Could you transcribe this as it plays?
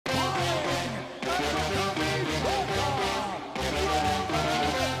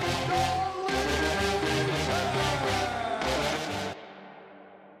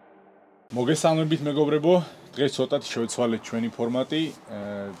მოგესალმებით მეგობრებო, დღეს ცოტათი შევცვალეთ ჩვენი ფორმატი,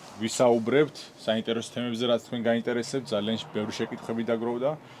 ვისაუბრებთ საინტერესო თემებზე, რაც თქვენ გაინტერესებთ, ძალიან ბევრი შეკითხვები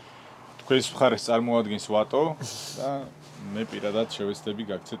დაგროვდა. თქვენს მხარეს წარმოადგენს ვატო და მე პირადად შევეცდები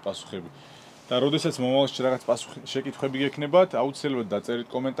გაგცეთ პასუხები. და როდესაც მომავალში რაღაც შეკითხვები გექნებათ, აუცილებლად დაწერით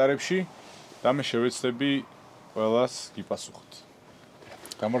კომენტარებში და მე შევეცდები ყველას გიპასუხოთ.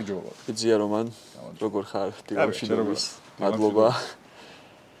 გამარჯობა. გიძია რომან, როგორ ხარ? დიალოგშიდობის. მადლობა.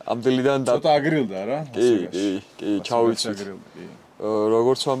 ამდელიდან ცოტა აგრილდა რა? კი, ჩავიცვით.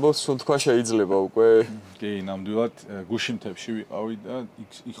 როგორც ვამბობ, სულ თქვა შეიძლება უკვე. კი, ნამდვილად გუში მთებში ვიყავი და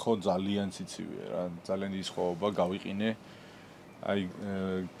იქ ხო ძალიან ციცივია რა, ძალიან დიდი სხვაობა გავიყინე. აი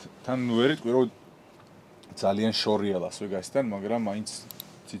თან ვერ იტყვი რომ ძალიან შორია Las Vegas-თან, მაგრამ მაინც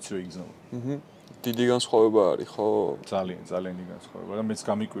ციცივი იგზნობა. დიდი განსხვავება არის, ხო? ძალიან დიდი განსხვავება და მეც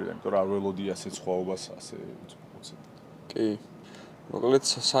გამიკვირდა, იმიტომ რომ არ ველოდი ასე სხვაობას ასე უცებ. კი. მოკლედ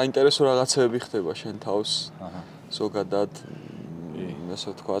საინტერესო რაღაცები ხდება შენ თავს. ზოგადად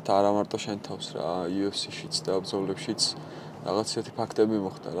ესე ვთქვათ, არა მარტო შენ თავს რა, UFC-შიც და ბრძოლებშიც რაღაც ისეთი ფაქტები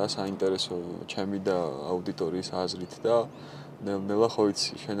მოხდა რა, საინტერესო ჩემი და აუდიტორიის აზრით და ნელა ხო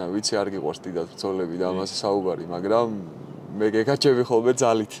იცი, შენ ვიცი არ გიყვარს დიდად ბრძოლები და ამაზე საუბარი, მაგრამ მე გეკაჩები ხოლმე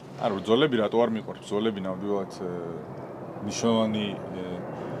ძალით. არა, ბრძოლები რატო არ მიყვარს? ბრძოლები ნამდვილად მნიშვნელოვანი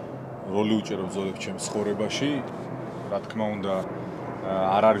როლი უჭერავს ბრძოლებს ჩემს ცხოვრებაში. რა თქმა უნდა,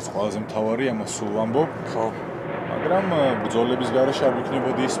 არ არის ყველაზე მთავარი, ამას სულ ვამბობ. ხო. მაგრამ ბრძოლების გარეშე არ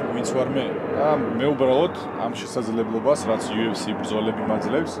ვიქნებოდი ის, ვინც ვარ მე. და მე უბრალოდ ამ შესაძლებლობას, რაც UFC ბრძოლები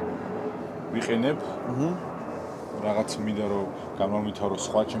მაძლევს, ვიყენებ. რაღაც მინდა რომ გამომვითარო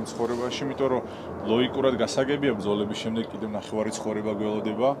სხვა ჩემს ცხოვრებაში, იმიტომ რომ ლოგიკურად გასაგებია ბრძოლების შემდეგ კიდევ ნახევარი ცხოვრება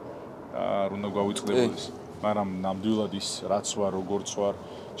გველოდება და არ უნდა გავიწყდებოდეს. მაგრამ ნამდვილად ის რაც ვარ, როგორც ვარ,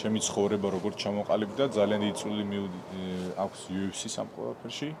 ჩემი ცხოვრება როგორც ჩამოყალიბდა, ძალიან დიდი წვლილი აქვს UFC-ს ამ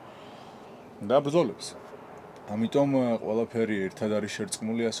ყველაფერში და ბრძოლებს. ამიტომ ყველაფერი ერთად არის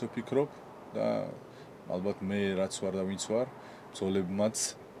შერწყმული, ასე ვფიქრობ და ალბათ მე რაც ვარ და ვინც ვარ, ბრძოლებმაც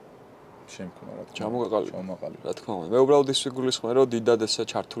შემქნა რა თქმა უნდა. რა თქმა უნდა. მე უბრალოდ ის ვიგულისხმე, რომ დიდად ესე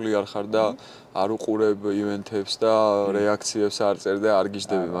ჩართული არ ხარ და არ უყურებ ივენთებს და რეაქციებს არ წერ და არ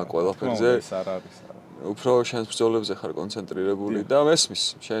გიждები მაგ ყველაფერზე. ეს არ არის. უფრო შენს ბრძოლებზე ხარ კონცენტრირებული და მესმის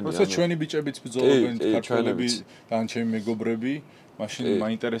შენი. როცა ჩვენი ბიჭებიც ბრძოლობენ, ქართველები და ჩემი მეგობრები, მაშინ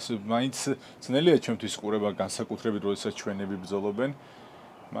მაინტერესებს, მაინც ძნელია ჩემთვის ყურება განსაკუთრებით, როდესაც ჩვენები ბრძოლობენ.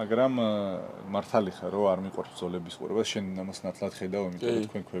 მაგრამ მართალი ხარ, რომ არ მიყვარს ბრძოლების ყურება, შენ ამას ნათლად ხედავ, იმიტომ რომ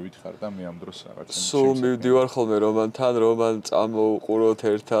თქვენ ქვევით ხარ და მე ამ დროს რაღაც სულ მივდივარ ხოლმე რომანთან, რომან წამოუყუროთ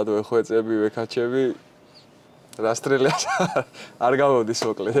ერთად, ვეხვეწები, ვეკაჩები. რასტრელია არ გამოდის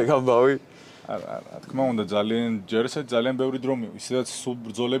მოკლედ ეგ ამბავი. რა თქმა უნდა, ძალიან ბევრი დრო მივი, ისედაც სულ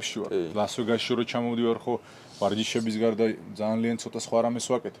ბრძოლებში ვარ. Las Vegas-ში რო ჩამოვდივარ ხო, ვარჯიშების გარდა ძალიან ცოტა სხვა რამეს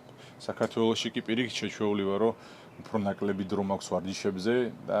ვაკეთებ. საქართველოში კი პირიქით შეჩვეული ვარ, რომ უფრო ნაკლები დრო მაქვს ვარჯიშებზე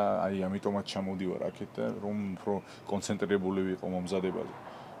და აი ამიტომაც ჩამოვდივარ აქეთ და რომ უფრო კონცენტრირებული ვიყო მომზადებაზე.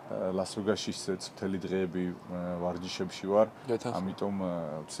 Las Vegas-ში ისეც მთელი დღეები ვარჯიშებში ვარ, ამიტომ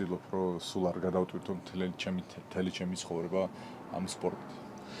ვცდილობ რომ სულ არ გადავტვირთო მთელი ჩემი ცხოვრება ამ სპორტით.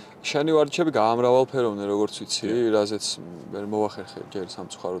 შენი ვარჯიშები გაამრავალფეროვნე, როგორც ვიცი, რაზეც მე მოვახერხე ჯერ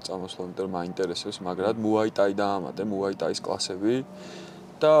სამწუხარო წამოსვლა, იმიტომ რომ მაინტერესებს, მაგრამ Muay Thai დაამატე, Muay Thai-ის კლასები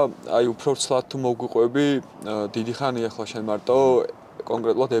და აი უფრო ცლად თუ მოგვიყვები, დიდი ხანია ახლა შენ მარტო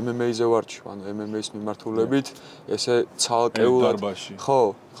კონკრეტულად MMA-ზე ვარჯიშობ, ანუ MMA-ის მიმართულებით, ესე ცალკეულად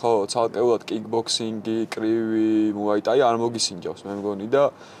ხო, ცალკეულად kickboxing-ი, კრივი, Muay Thai არ მოგისინჯავს, მე მგონი და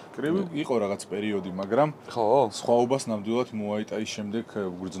კრივი იყო რაღაც პერიოდი, მაგრამ ხო, სხვაობას ნამდვილად Muay Thai-ის შემდეგ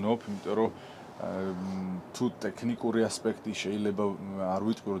ვგრძნობ, იმიტომ რომ თუ ტექნიკური ასპექტი შეიძლება არ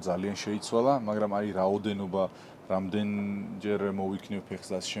ვიტყვი რომ ძალიან შეიცვალა, მაგრამ აი რაოდენობა რამდენჯერ მოვიქნევ ფეხს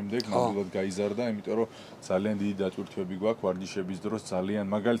და შემდეგ ნამდვილად გაიზარდა, იმიტომ რომ ძალიან დიდი დატვირთვები გვაქვს ვარჯიშების დროს, ძალიან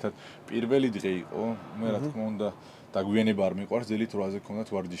მაგალითად პირველი დღე იყო, მე რა თქმა უნდა დაგვიანება არ მიყვარს, დილით 8-ზე გქონდათ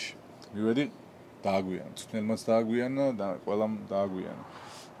ვარჯიში. მივედი, დააგვიანა, ცნელმაც დააგვიანა და ყველამ დააგვიანა.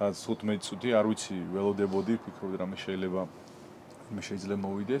 15 წუთი არ ვიცი ველოდებოდი, ვფიქრობდი რამე შეიძლება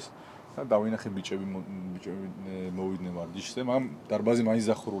მოვიდეს და დავინახე ბიჭები მოვიდნენ ვარჯიშზე, მაგრამ დარბაზი მაინც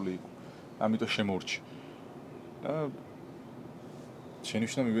დახურული იყო. ამიტომ შემორჩი. და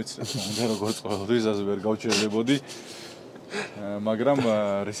შენიშნა მივეცრე, თუნდაც როგორც ყოველთვის ასე ვერ გავჩერდებოდი. მაგრამ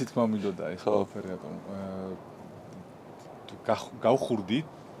რისი თქმა მინდოდა ეს ყველაფერი რატომ გავხურდი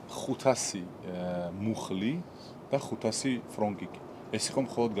 500 მუხლი და 500 ფრონკიკი. ეს იყო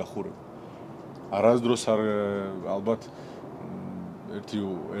მხოლოდ გახურება. არასდროს არ ალბათ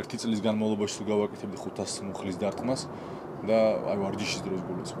ერთი წლის განმავლობაში თუ გავაკეთებდი 500 მუხლის დარტყმას, და აი ვარჯიშის დროს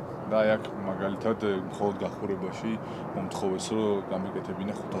გულისხმობ. და აი აქ მაგალითად მხოლოდ გახურებაში მომთხოვეს რომ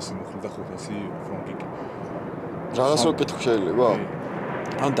გამიკეთებინა 500 მუხლი და 500 ფრონკიკი. Რაღაც რო კითხვა შეიძლება?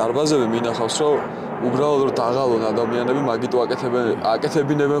 ან დარბაზები მინახავს რომ უბრალოდ რომ დაღალონ ადამიანები მაგით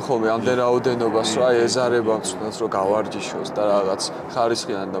აკეთებინებენ ხოლმე ამდენ რაოდენობას რომ აი ეზარება მწვნას რომ გავარჯიშოს და რაღაც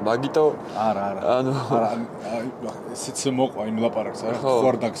ხარისხიან და მაგიტო ანუ ესეც მოყვა იმ ლაპარაკს არა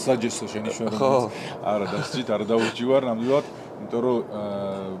ხوار დაგსაჯესო შენიშნულებას არა დასჭით არა დაურჯივარ ნამდვილად იმიტომ რომ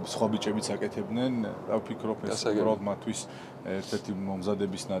სხვა ბიჭებიც აკეთებდნენ და ვფიქრობ ეს უბრალოდ მათთვის ერთ-ერთი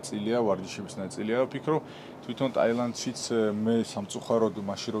მომზადების ნაწილია, ვარჯიშების ნაწილია. ვფიქრობ, თვითონ ტაილანდშიც მე სამწუხაროდ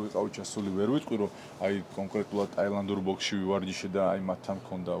მაშინ რომ ვიყავი ჩასული ვერ ვიტყვი რომ აი კონკრეტულად ტაილანდურ ბოქსში ვივარჯიშე და აი მათთან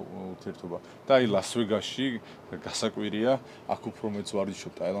მქონდა ურთიერთობა. და აი ლას-ვეგასში გასაკვირია, აქ უფრო მეც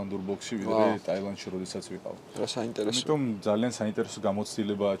ვარჯიშობ ტაილანდურ ბოქსში ვიდრე ტაილანდში როდესაც ვიყავ. რა საინტერესო. იმიტომ ძალიან საინტერესო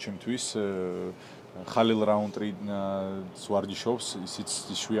გამოცდილებაა ჩემთვის. ხალილ რაუნტრი ვარჯიშობს, ისიც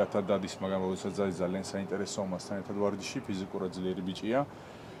იშვიათად დადის, მაგრამ როდესაც ძალიან საინტერესოა მასთან ერთად ვარჯიში, ფიზიკურად ძლიერი ბიჭია.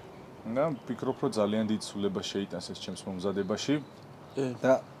 და ვფიქრობ, რომ ძალიან დიდ ცვლილებას შეიტანს ეს ჩემს მომზადებაში.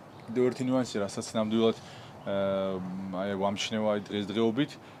 და კიდევ ერთი ნიუანსი, რასაც ნამდვილად აი ვამჩნევა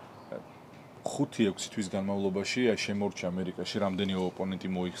დღესდღეობით 5-6 თვის განმავლობაში აი შემორჩა ამერიკაში რამდენი ოპონენტი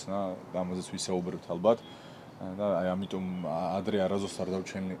მოიხსნა, ამაზეც ვისაუბრებთ ალბათ. და აი ამიტომ ადრე არაზოს არ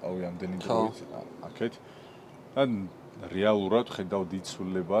დავჩენილიყავი ამდენი დროით აქეთ და რეალურად ხედავ დიდ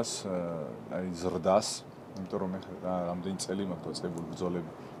ცვლილებას აი ზრდას იმიტომ რომ მე რამდენი წელი მაქვს დაწყებული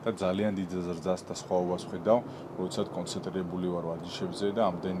ბრძოლები და ძალიან დიდ ზრდას და სხვაობას ხედავ როდესაც კონცენტრირებული ვარ ვარჯიშებზე და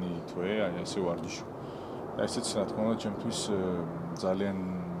ამდენი თვე აი ესე ვარჯიშობ და ესეც რა თქმა უნდა ჩემთვის ძალიან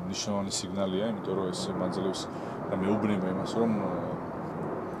ნიშნავანი სიგნალია იმიტომ რომ ეს მაძლევს და მეუბნება იმას რომ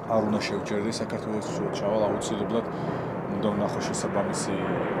არ უნდა შევჭერდე საქართველოს ჩავალ აუცილებლად უნდა ვნახო შესაბამისი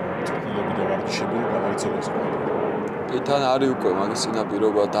ტექნოლოგიები და ვარჯიშები რომ გავაიცადო ეს ყველაფერი. თან არის უკვე მაგის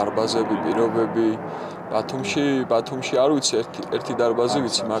წინაპირობა დარბაზები, პირობები. ბათუმში არ ვიცი ერთი დარბაზი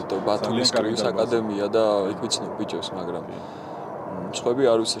ვიცი მარტო ბათუმის კრივის აკადემია და იქ ვიცნობ ბიჭებს, მაგრამ სხვები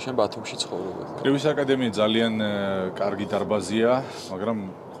არ ვიცი შენ ბათუმში ცხოვრობ. კრივის აკადემია ძალიან კარგი დარბაზია, მაგრამ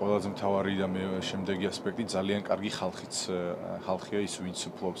ყველაზე მთავარი და შემდეგი ასპექტი ძალიან კარგი ხალხია ის ვინც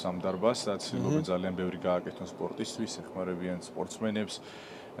ფლობს ამ დარბაზს და ცდილობენ ძალიან ბევრი გააკეთონ სპორტისთვის, ეხმარებიან სპორტსმენებს,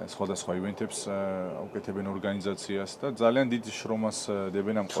 სხვადასხვა ივენთებს უკეთებენ ორგანიზაციას და ძალიან დიდ შრომას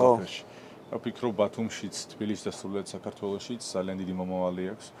დებენ ამ ყველაფერში. ვფიქრობ ბათუმშიც, თბილისში და სრულად საქართველოშიც ძალიან დიდი მომავალი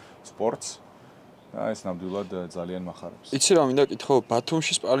აქვს სპორტს. და ეს ნამდვილად ძალიან მახარებს. იცი რა მინდა კითხო,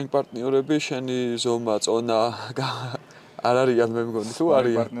 ბათუმში სპარინგ პარტნიორები შენი ზომა, წონა არ არიან მე მგონი თუ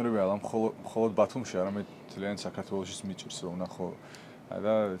არიან პარტნიორები არა მხოლოდ ბათუმში არამედ ძალიან საქართველოშიც მიჭირს რომ ნახო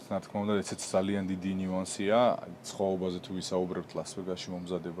და რა თქმა უნდა ესეც ძალიან დიდი ნიუანსია ცხოვრებაზე თუ ვისაუბრებთ ლას-ვეგასში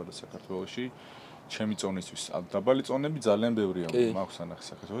მომზადება და საქართველოში ჩემი წონისთვის დაბალი წონები ძალიან ბევრია მაქვს ანახი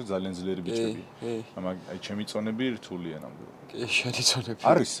საქართველოში ძალიან ძლიერი ბიჭები აი ჩემი წონები რთულია ნამდვილად კი შენი წონები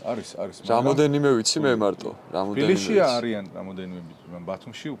არის რამოდენიმე ვიცი მე მარტო თბილისში არიან რამოდენიმე ბიჭები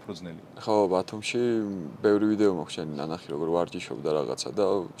ბათუმში უფრო ძნელია ხო ბათუმში ბევრი ვიდეო მაქვს შენი ნანახი როგორ ვარჯიშობ და რაღაცა და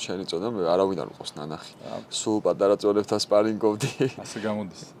შენი წონა მე არავინ არ მყავს ნანახი სულ პატარა წონებთან სპარინგობდი ასე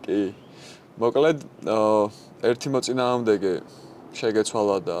გამოდის კი მოკლედ ერთი მოწინააღმდეგე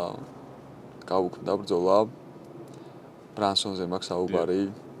შეგეცვალა და გავუქმდა ბრძოლა ბრანსონზე მაქვს საუბარი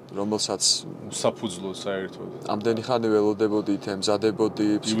რომელსაც საფუძვლო საერთოდ ამდენი ხანი ველოდებოდით ემზადებოდი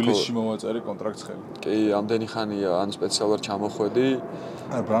ივლისში მოვაწარე კონტრაქტს ხელი კი ამდენი ხანია ან სპეციალურად ჩამოხვედი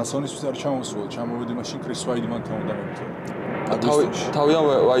ბრანსონისთვის არ ჩამოსულა ჩამოვედი მაშინ კრის ვაიდმანთან უნდა მებრძოლა თავიდან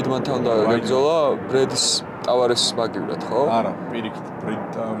ვაიდმანთან უნდა მებრძოლა ბრედის ტავარესის მაგივრად ხო არა პირიქით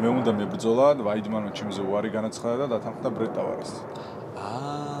მე უნდა მებრძოლა ვაიდმანმა ჩემზე უარი განაცხადა და დათანხმდა ბრედ ტავარესს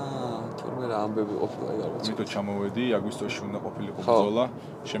მე რა ამბები ყოფილა არ ვიცი. მითო ჩამოვედი, აგვისტოში უნდა ყოფილიყო ბრძოლა.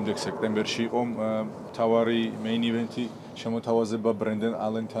 შემდეგ სექტემბერში იყო მთავარი მეინ ივენთი, შემოთავაზება ბრენდენ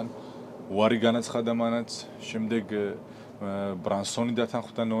ალენთან. უარი განაცხადა მანაც. შემდეგ ბრანსონი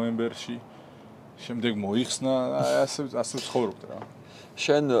დათანხმდა ნოემბერში. შემდეგ მოიხსნა, ასე ცხოვრობთ რა.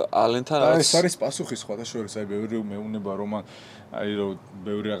 შენ ალენთან ეს არის პასუხი სხვათა შორის, აი ბევრი მეუნება რომ აი რომ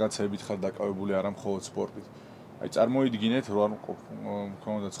ბევრი რაღაცებით ხარ დაკავებული არა მხოლოდ სპორტით. აი წარმოიდგინეთ რომ არ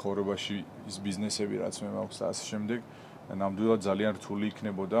მქონდა ცხოვრებაში ის ბიზნესები რაც მე მაქვს და ასე შემდეგ ნამდვილად ძალიან რთული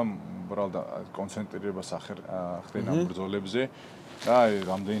იქნებოდა უბრალოდ კონცენტრირებას ახდენ ამ ბრძოლებზე და აი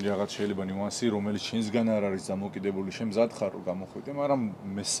რამდენი რაღაც შეიძლება ნიუანსი რომელიც შენსგან არ არის დამოკიდებული შენ მზად ხარ რომ გამოხვიდე მაგრამ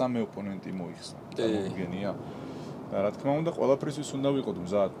მესამე ოპონენტი მოიხსნა წარმოგიდგენია და რა თქმა უნდა ყველაფრისთვის უნდა ვიყოთ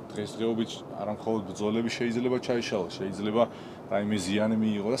მზად დღესდღეობით არა მხოლოდ ბრძოლები შეიძლება ჩაიშალოს შეიძლება რაიმე ზიანი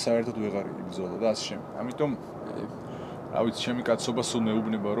მიიღო და საერთოდ ვეღარ იბრძოლა და ასე შემდეგ ამიტომ რა ვიცი, ჩემი კაცობა სულ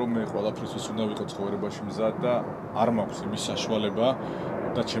მეუბნება, რომ მე ყველაფრისთვის უნდა ვიყო ცხოვრებაში მზად და არ მაქვს იმის საშუალება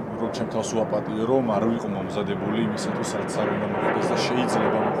და ჩემ თავს უაპატიო, რომ არ ვიყო მომზადებული იმისათვის, რაც არ უნდა მოხდეს და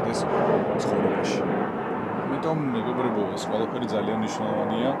შეიძლება მოხდეს ცხოვრებაში. ამიტომ მეგობრებო, ეს ყველაფერი ძალიან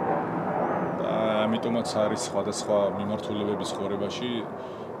მნიშვნელოვანია და ამიტომაც არის სხვადასხვა მიმართულებების ცხოვრებაში,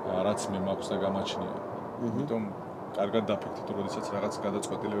 რაც მე მაქვს და გამაჩნია. ამიტომ კარგად დაფიქრდით, როდესაც რაღაც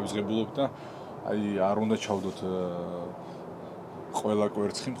გადაწყვეტილებებს ღებულობთ და აი არ უნდა ჩავდოთ ყველა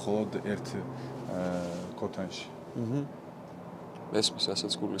კვერცხი მხოლოდ ერთ ქოთანში. ესმის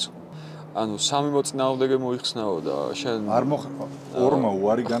ასაც გულისხმობ. ანუ სამი მოწინააღმდეგე მოიხსნაო და შენ არ ორმა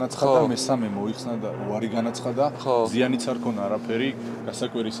უარი განაცხადა, მესამე მოიხსნა და უარი განაცხადა, ზიანიც არ ქონა არაფერი,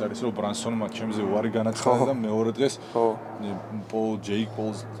 გასაკვირის არის რომ ბრანსონმა ჩემზე უარი განაცხადა და მეორე დღეს ჯეიკ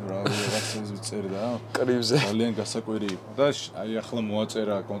პოლს რაღაცას წერდა. კრივზე ძალიან გასაკვირი იყო და აი ახლა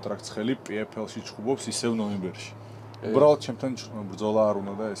მოაწერა კონტრაქტს ხელი PFL-ში ჩხუბობს ისევ ნოემბერში. უბრალოდ ჩემთან ბრძოლა არ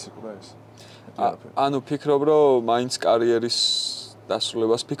უნდა და ეს იყო და ეს. ანუ ფიქრობ რომ მაინც კარიერის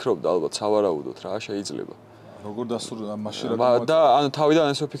დასრულებას ფიქრობდა ალბათ სავარაუდოდ რა შეიძლება. როგორ დასრულდა მაშინ და ანუ თავიდან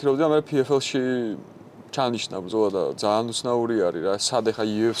ესე ვფიქრობდი და მე PFL-ში ჩანიშნა ბრძოლა და ძალიან უცნაური არის რა. სად ეხა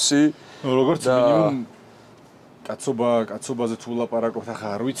UFC როგორც მინიმუმ კაცობაზე თუ ვლაპარაკობთ, ახლა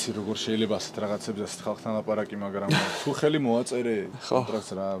არ ვიცი როგორ შეიძლება ასეთ რაღაცებზე ასეთ ხალხთან ლაპარაკი, მაგრამ თუ ხელი მოაწერე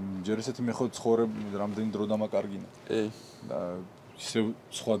კონტრაქტს რა, ჯერ ესეთი მე ხო ცხოვრებ რამდენი დრო დამაკარგინა. და ისევ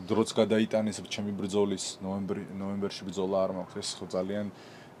სხვა დროც გადაიტანეს ჩემი ბრძოლის ნოემბერში ბრძოლა არ მაქვს, ეს ხო ძალიან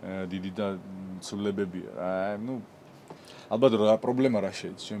დიდი და ცვლილებებია რა. ნუ ალბათ რა პრობლემა რა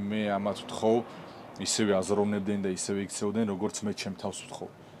შეიძლება, მე ამათ ვთხოვ, ისევე აზროვნებდნენ და ისევე იქცეოდნენ, როგორც მე ჩემ თავს ვთხოვ.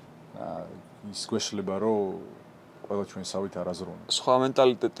 ის გვეშლება რომ ყველა ჩვენსავით არ აზროვნებს. სხვა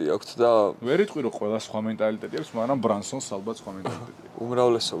მენტალიტეტი აქვს და ვერ იტყვი რომ ყველა სხვა მენტალიტეტი აქვს, მაგრამ ბრანსონს ალბათ სხვა მენტალიტეტი აქვს.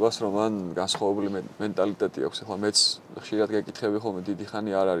 უმრავლესობას რომ მან განსხვავებული მენტალიტეტი აქვს. ახლა მეც ხშირად გეკითხები ხოლმე დიდი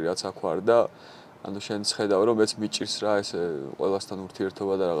ხანი არ არის რაც აქ ვარ და ანუ შენ ხედავ რომ მეც მიჭირს რა ესე ყველასთან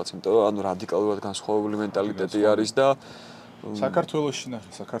ურთიერთობა და რაღაც, იმიტომ რომ ანუ რადიკალურად განსხვავებული მენტალიტეტი არის და საქართველოში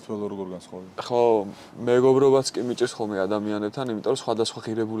ნახე, საქართველო როგორ განსხვავდება. ხო, მეგობრობაც კი მიჭირს ხოლმე ადამიანებთან, იმიტომ რომ სხვადასხვა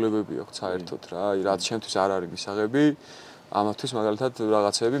ღირებულებები აქვს საერთოდ რა. აი რაც ჩემთვის არ არის მისაღები, ამათთვის მაგალითად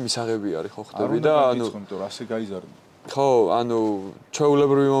რაღაცები მისაღები არის ხო ხდები და ანუ იმიტომ რომ ასე გაიზარდა. ხო, ანუ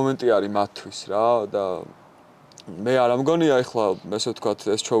ჩვეულებრივი მომენტი არის მათთვის რა და მე არ მგონია ეხლა ესე ვთქვათ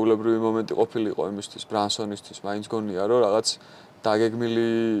ეს ჩვეულებრივი მომენტი ყოფილიყო იმისთვის ბრანსონისთვის, მაინც გონია რომ რაღაც დაგეგმილი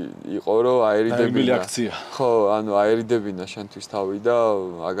იყო რომ აერიდებინა აქცია. ხო, ანუ აერიდებინა შენთვის თავი და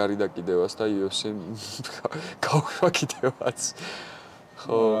აგარი დაკიდევას და UFC გავხვა კიდევაც.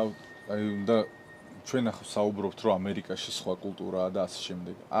 ხო, აი და ჩვენ ახლა საუბრობთ რომ ამერიკაში სხვა კულტურაა და ასე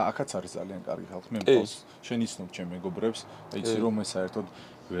შემდეგ. აქაც არის ძალიან კარგი ხალხი. მე მყავს შენ იცნობ ჩემ მეგობრებს, იცი რომ მე საერთოდ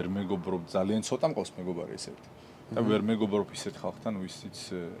ვერ მეგობრობ, ძალიან ცოტა მყავს მეგობარი ესეთი. და ვერ მეგობრობ ისეთ ხალხთან,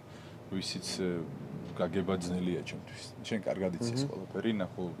 ვისიც გაგება ძნელია ჩემთვის. შენ კარგად იცი ეს ყველაფერი,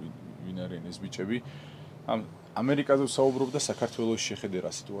 ნახო ვინ არიან ეს ბიჭები. ამერიკაზე ვსაუბრობ და საქართველოს შეხედე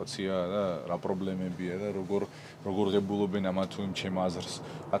რა სიტუაცია და რა პრობლემებია და როგორ ღებულობენ ამა თუ იმ ჩემ აზრს.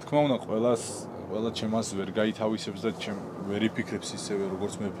 რა თქმა უნდა, ყველა ჩემ აზრს ვერ გაითავისებს და ვერ იფიქრებს ისევე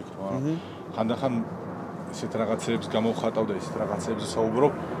როგორც მე ვფიქრობ, მაგრამ ხანდახან ესეთ რაღაცებს გამოვხატავ და ესეთ რაღაცებს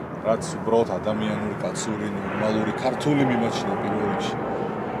ვსაუბრობ, რაც უბრალოდ ადამიანური, კაცური, ნორმალური, ქართული მიმაჩნია პირველ რიგში.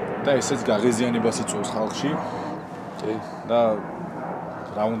 და ესეც გაღიზიანებას იწვევს ხალხში. და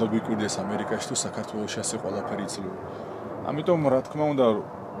რა უნდა გვიკვირდეს ამერიკაში თუ საქართველოში ასე ყველაფერი იცლება. ამიტომ რა თქმა უნდა,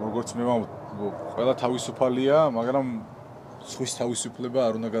 როგორც მე ყველა თავისუფალია, მაგრამ სხვის თავისუფლება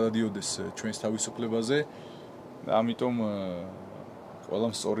არ უნდა გადადიოდეს ჩვენს თავისუფლებაზე. და ამიტომ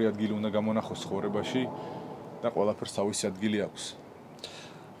ყველამ სწორი ადგილი უნდა გამონახოს ცხოვრებაში და ყველაფერს თავისი ადგილი აქვს.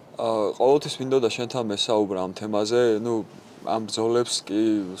 ყოველთვის მინდოდა შენთან მესაუბრა ამ თემაზე, ნუ ამ ბრძოლებს კი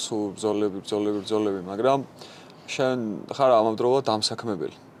სულ ბრძოლები, მაგრამ შენ ხარ ამავდროულად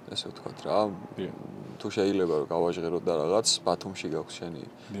დამსაქმებელი, ესე ვთქვათ რა. თუ შეიძლება რომ გავაჟღეროთ და რაღაც ბათუმში გაქვს შენი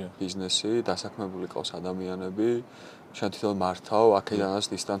ბიზნესი, დასაქმებული ყავს ადამიანები, შენ თვითონ მართავ, აქედანაც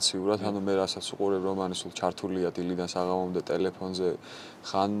დისტანციურად, ანუ მე რასაც უყურებ რომ მანი სულ ჩართულია დილიდან საღამომდე ტელეფონზე,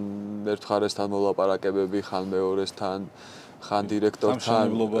 ხან ერთ მხარესთან მოლაპარაკებები, ხან მეორესთან, ხან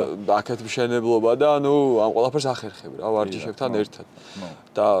დირექტორთან, აქეთ მშენებლობა და ანუ ამ ყველაფერს ახერხებ რა ვარჯიშებთან ერთად.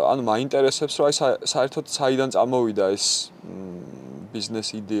 და ანუ მაინტერესებს რომ აი საერთოდ საიდან წამოვიდა ეს ბიზნეს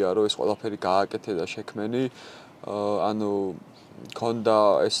იდეა რომ ეს ყველაფერი გააკეთე და შექმენი, ანუ ქონდა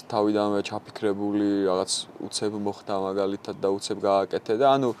ეს თავიდანვე ჩაფიქრებული რაღაც უცებ მოხდა მაგალითად და უცებ გააკეთე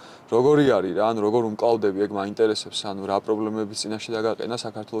და ანუ როგორი არის რა, ანუ როგორ უმკლავდები ეგ მაინტერესებს, ანუ რა პრობლემების წინაშე დაგაყენა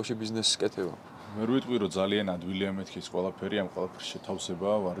საქართველოში ბიზნესის კეთება. მე ვიტყვი რომ ძალიან ადვილია მეთქი ეს ყველაფერი, ამ ყველაფერს შეთავსება,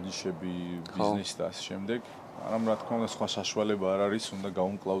 ვარჯიშები, ბიზნესი და ასე შემდეგ. მაგრამ რა თქმა უნდა სხვა საშუალება არ არის, უნდა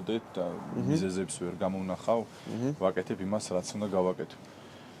გავუმკლავდეთ და მიზეზებს ვერ გამოვნახავ, ვაკეთებ იმას, რაც უნდა გავაკეთო.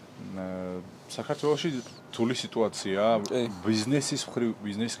 საქართველოში რთული სიტუაცია, ბიზნესის მხრივ,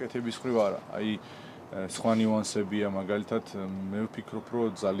 ბიზნეს კეთების მხრივ არა. აი სხვა ნიუანსებია, მაგალითად, მე ვფიქრობ,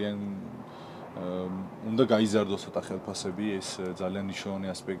 რომ ძალიან უნდა გაიზარდოს ცოტა ხელფასები, ეს ძალიან მნიშვნელოვანი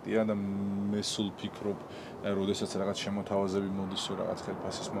ასპექტია და მე სულ ვფიქრობ, როდესაც რაღაც შემოთავაზები მოდის რაღაც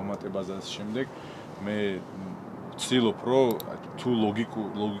ხელფასის მომატებაზე და შემდეგ, მე ვცდილობ, რომ თუ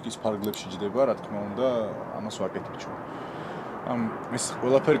ლოგიკის ფარგლებში ჯდება, რა თქმა უნდა, ამას ვაკეთებ ჩვენ. ეს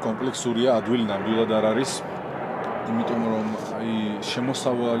ყველაფერი კომპლექსურია, ადვილი ნამდვილად არ არის. იმიტომ რომ აი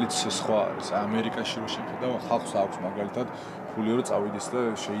შემოსავალიც სხვა არის. ამერიკაში რო შეხედავ, ხალხს აქვს მაგალითად ფული რო წავიდეს და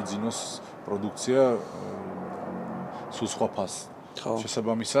შეიძინოს პროდუქცია სულ სხვა ფასს.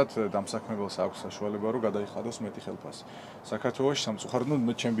 შესაბამისად, დამსაქმებელს აქვს საშუალება რომ გადაიხადოს მეტი ხელფასი. საქართველოში სამწუხაროდ,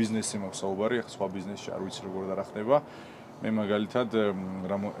 მე ჩემ ბიზნესზე მაქვს საუბარი, ახლა სხვა ბიზნესში არ ვიცი როგორ დარახდება. მე მაგალითად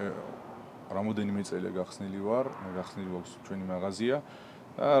რამოდენიმე წელია გახსნილი ვარ, გახსნილი აქვს ჩვენი მაღაზია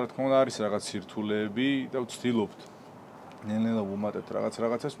და რა თქმა უნდა არის რაღაც სირთულეები და ვცდილობთ ნელ-ნელა ვუმატებთ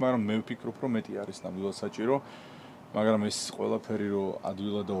რაღაცას, მაგრამ მე ვფიქრობ, რომ მეტი არის ნამდვილად საჭირო, მაგრამ ეს ყველაფერი რომ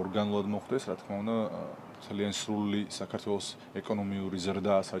ადვილად და ორგანულად მოხდეს, რა თქმა უნდა, ძალიან სრული საქართველოს ეკონომიური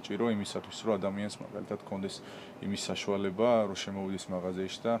ზრდაა საჭირო იმისათვის, რომ ადამიანს მაგალითად ჰქონდეს იმის საშუალება, რომ შემოვიდეს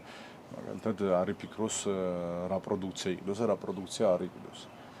მაღაზიაში და მაგალითად არ იფიქროს რა პროდუქცია იყიდოს და რა პროდუქცია არ იყიდოს.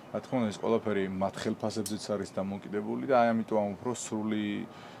 რა თქმა უნდა, ეს ყველაფერი მათ ხელფასებზეც არის დამოკიდებული და აი ამიტომ უფრო სრული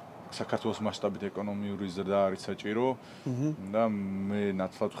საქართველოს მასშტაბით ეკონომიური ზრდა არის საჭირო და მე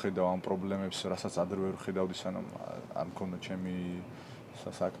ნათლად ვხედავ ამ პრობლემებს, რასაც ადრე ვერ ვხედავდი, სანამ არ მქონდა ჩემი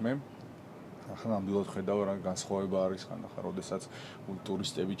საქმე. ახლა ნამდვილად ვხედავ რა განსხვავება არის ხანდახან, როდესაც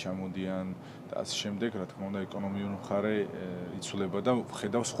ტურისტები ჩამოდიან და ასე შემდეგ, რა თქმა უნდა, ეკონომიური მხარე იცვლება და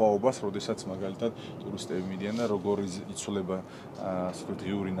ვხედავ სხვაობას, როდესაც მაგალითად ტურისტები მიდიან და როგორ იცვლება ასე ვთქვათ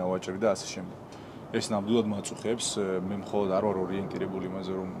ღიური ნავაჭრი და ასე შემდეგ. ეს ნამდვილად მაწუხებს, მე მხოლოდ არ ვარ ორიენტირებული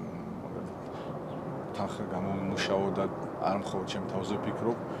იმაზე, რომ თანხა გამომუშავო და არ მხოლოდ ჩემ თავზე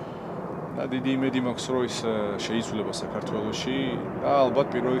ვფიქრობ. და დიდი იმედი მაქვს, რომ ის შეიცვლება საქართველოში და ალბათ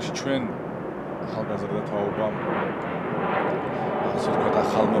პირველ რიგში ჩვენ ახალგაზრდა თაობამ ასე ვთქვათ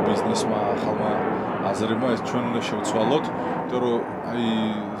ახალმა ბიზნესმა, ახალმა აზრებმა ეს ჩვენ უნდა შევცვალოთ, იმიტომ რომ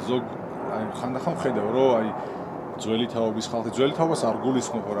აი ხანდახან ვხედავ, რომ აი ძველი თაობის ხალხი, ძველი თაობას არ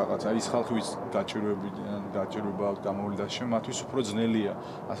გულისხმობ რაღაც, აი ის ხალხი ვის გაჭირვება გამოვლი და შე მათთვის უფრო ძნელია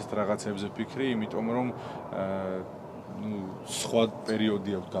ასეთ რაღაცებზე ფიქრი, იმიტომ რომ სხვა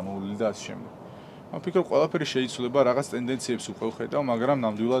პერიოდი აქვს გამოვლილი და ასე შემდეგ. Am ვფიქრობ, ყველაფერი შეიცვლება, რაღაც ტენდენციებს უკვე ვხედავ, მაგრამ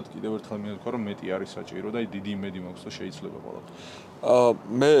ნამდვილად კიდევ ერთხელ მინდა რომ მეტი არის საჭირო და დიდი იმედი მაქვს, რომ შეიცვლება ყველაფერი.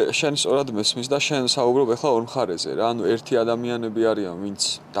 მე შენ სწორად მესმის და შენ საუბრობ ახლა ორ მხარეზე რა, ანუ ერთი ადამიანები არიან, ვინც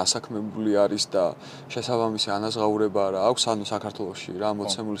დასაქმებული არის და შესაბამისი ანაზღაურება რა აქვს, ანუ საქართველოში რა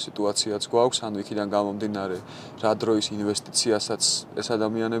მოცემული სიტუაციაც გვაქვს, ანუ იქიდან გამომდინარე რა დროის ინვესტიციასაც ეს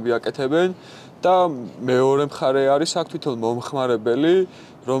ადამიანები აკეთებენ და მეორე მხარე არის აქ თვითონ მომხმარებელი,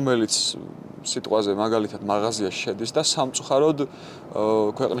 რომელიც სიტყვაზე მაგალითად მაღაზიაში შედის და სამწუხაროდ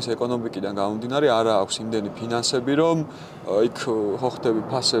ქვეყნის ეკონომიკიდან გამომდინარე არა აქვს იმდენი ფინანსები, რომ იქ ხო ხდები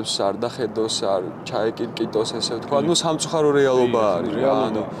ფასებს არ დახედოს, არ ჩაეკირკიტოს, ესე ვთქვა, ну სამწუხარო რეალობა არის რა,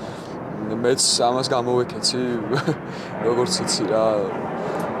 ანუ მეც ამას გამოვეკეცი, როგორც იცი რა.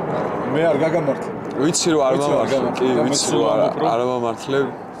 მე არ გაგამართლებ. ვიცი რომ არ მომართლებ, კი, ვიცი რომ არ მომართლებ.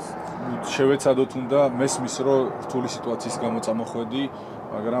 შევეცადოთ უნდა მესმის რომ რთული სიტუაციის გამო წამოხვედი,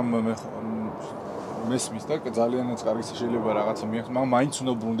 მაგრამ მესმის და ძალიანაც კარგი შეიძლება რაღაცა მიახსნა, მაგრამ მაინც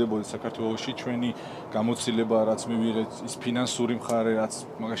უნდა ბრუნდებოდეს საქართველოში ჩვენი გამოცდილება რაც მივიღეთ, ის ფინანსური მხარე რაც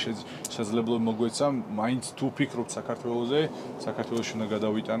მაგაში შესაძლებლობა მოგვეცა, მაინც თუ ვფიქრობთ საქართველოზე, საქართველოში უნდა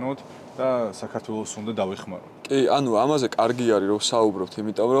გადავიტანოთ და საქართველოს უნდა დავეხმაროთ. კი, ანუ ამაზე კარგი არის რომ საუბრობთ,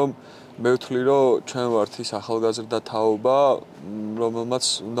 იმიტომ რომ მე ვთვლი რომ ჩვენ ვართ ის ახალგაზრდა თაობა, რომელმაც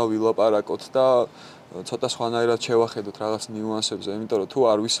უნდა ვილაპარაკოთ და ცოტა სხვანაირად შევახედოთ რაღაც ნიუანსებზე, იმიტომ რომ თუ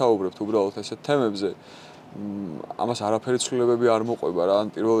არ ვისაუბრებთ უბრალოდ ესეთ თემებზე, ამას არაფერი ცვლილებები არ მოყვება რა, ან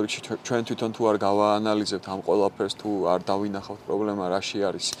პირველ რიგში ჩვენ თვითონ თუ არ გავაანალიზებთ ამ ყველაფერს, თუ არ დავინახავთ პრობლემა რაში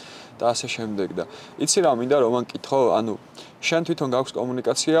არის და ასე შემდეგ და იცი რა მინდა რომ მან კითხო, ანუ შენ თვითონ გაქვს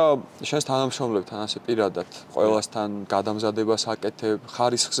კომუნიკაცია შენს თანამშრომლებთან ასე პირადად, ყველასთან გადამზადებას აკეთებ,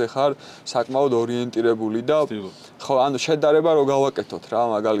 ხარისხზე ხარ საკმაოდ ორიენტირებული და ხო, ანუ შედარება რო გავაკეთოთ რა,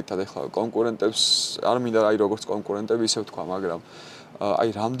 მაგალითად ახლა კონკურენტებს არ მინდა აი როგორც კონკურენტები ისე ვთქვა, მაგრამ აი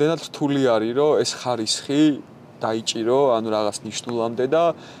რამდენად რთული არის რომ ეს ხარისხი დაიჭირო, ანუ რაღაც ნიშნულამდე და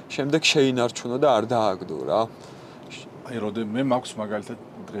შემდეგ შეინარჩუნო და არ დააგდო რა. აი მე მაქვს მაგალითად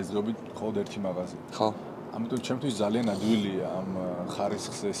დღესდღეობით მხოლოდ ერთი მაღაზია. ხო. ამიტომ ჩემთვის ძალიან ადვილია ამ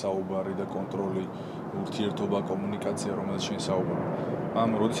ხარისხზე საუბარი და კონტროლი ურთიერთობა, კომუნიკაცია, რომელზეც შენ საუბარი.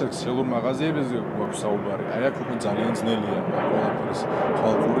 როდესაც ქსელურ მაღაზიებზე გვაქვს საუბარი, აი აქ უკვე ძალიან ძნელია ყველაფრის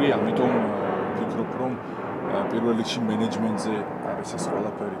თვალყური, ამიტომ ვფიქრობ, რომ პირველ რიგში მენეჯმენტზე არის ეს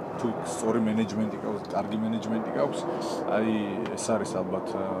ყველაფერი. თუ სწორი მენეჯმენტი გაქვს, კარგი მენეჯმენტი გაქვს, აი ეს არის ალბათ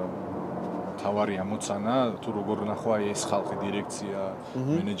თავარი ამოცანა, თუ როგორ ნახვა ეს ხალხი, დირექცია,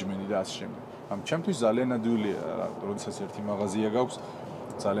 მენეჯმენტი და ასე შემდეგ. ჩემთვის ძალიან ადვილია, როდესაც ერთი მაღაზია გაქვს,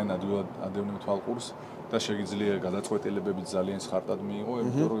 ძალიან ადვილად ადევნებ თვალყურს და შეგიძლია გადაწყვეტილებები ძალიან სხარტად მიიღო,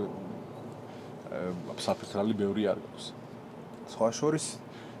 იმიტომ რომ საფრთხელი ბევრი არ გაქვს. სხვა შორის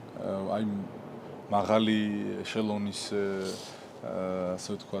აი მაღალი ეშელონის ასე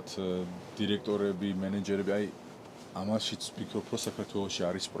ვთქვათ დირექტორები, მენეჯერები, აი ამაშიც ვფიქრობ, რომ საქართველოში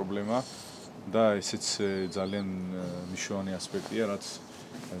არის პრობლემა და ესეც ძალიან მნიშვნელოვანი ასპექტია, რაც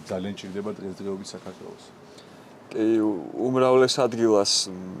ძალიან ჭირდება დღესდღეობით საქართველოს. კი, უმრავლეს ადგილას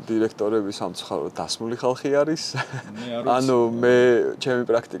დირექტორები სამწუხაროდ დასმული ხალხი არის. ანუ მე ჩემი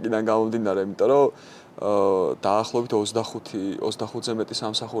პრაქტიკიდან გამომდინარე, იმიტომ რომ დაახლოებით 25-ზე მეტი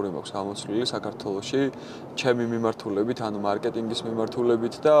სამსახური მაქვს გამოცვლილი საქართველოში, ჩემი მიმართულებით, ანუ მარკეტინგის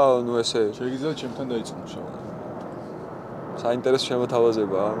მიმართულებით და ნუ ესე შეიძლება ჩემთან დაიწყო მუშაობა. საინტერესო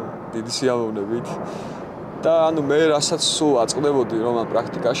შემოთავაზება, დიდი სიამოვნებით. და ანუ მე რასაც სულ აწყდებოდი რომ ამ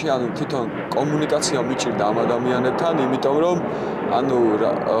პრაქტიკაში, ანუ თვითონ კომუნიკაცია მიჭირდა ამ ადამიანებთან, იმიტომ რომ ანუ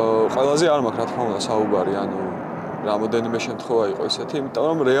ყველაზე არ მაქვს რა თქმა უნდა საუბარი, ანუ რამოდენიმე შემთხვევა იყო ესეთი, იმიტომ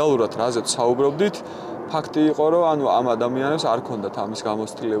რომ რეალურად რაზეც საუბრობდით, ფაქტი იყო რომ ანუ ამ ადამიანებს არ ქონდათ ამის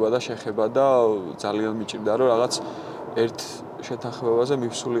გამოცდილება და შეხება და ძალიან მიჭირდა რომ რაღაც ერთ შეთანხმებაზე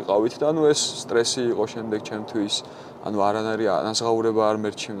მივსულიყავით და ანუ ეს სტრესი იყო შემდეგ ჩემთვის, ანუ არანაირი ანაზღაურება არ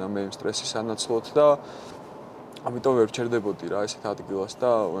მერჩივნა მე იმ სტრესის ანაცვლოდ და ამიტომ ვერ ვჩერდებოდი რა ესეთ ადგილას და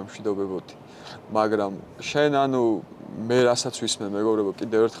ვემშვიდობებოდი. მაგრამ შენ ანუ მე რასაც ვისმენ მეგობრებო,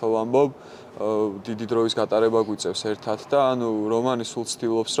 კიდევ ერთხელ ვამბობ, დიდი დროის გატარება გვიწევს ერთად და ანუ რომანი სულ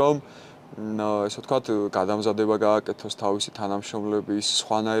ცდილობს რომ ესე ვთქვათ, გადამზადება გააკეთოს თავისი თანამშრომლების,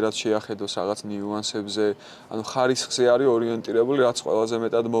 სხვანაირად შეახედოს რაღაც ნიუანსებზე, ანუ ხარისხზე არის ორიენტირებული, რაც ყველაზე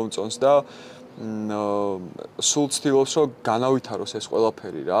მეტად მომწონს და სულ ცდილობს რომ განავითაროს ეს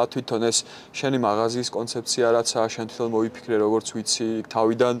ყველაფერი რა. თვითონ ეს შენი მაღაზიის კონცეფცია რაცა შენ თვითონ მოიფიქრე როგორც ვიცი,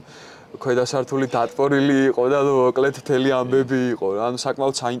 თავიდან ქვედა სართული დატბორილი იყო და მოკლედ მთელი ამბები იყო რა. ანუ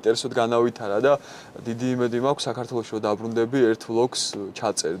საკმაოდ საინტერესოდ განავითარა და დიდი იმედი მაქვს საქართველოში რომ დაბრუნდები ერთ ვლოგს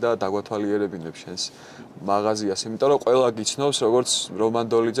ჩაწერ და დაგვათვალიერებინებ შენს მაღაზიას, იმიტომ რომ ყველა გიცნობს როგორც რომან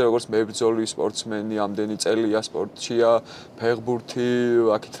დოლიდზე, როგორც მებრძოლი სპორტსმენი, ამდენი წელია სპორტშია, ფეხბურთი,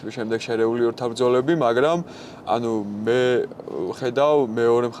 აქეთ შემდეგ შერეული ორთაბრძოლები, მაგრამ ანუ მე ხედავ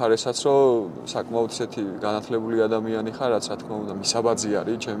მეორე მხარესაც რომ საკმაოდ ისეთი განათლებული ადამიანი ხარ, რაც რა თქმა უნდა მისაბაძი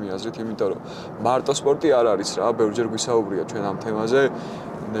არის ჩემი აზრით, იმიტომ რომ მარტო სპორტი არ არის რა, ბევრჯერ გვისაუბრია ჩვენ ამ თემაზე,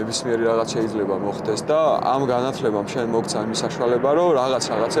 ნებისმიერი რაღაც შეიძლება მოხდეს და ამ განათლებამ შენ მოგცა იმის საშუალება, რომ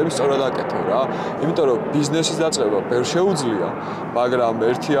რაღაცები სწორად აკეთო რა. იმიტომ რომ ბიზნესის დაწყება ბევრ შეუძლია, მაგრამ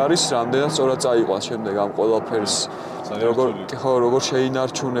ერთი არის რამდენად სწორად წაიყვანს შემდეგ ამ ყველაფერს, როგორ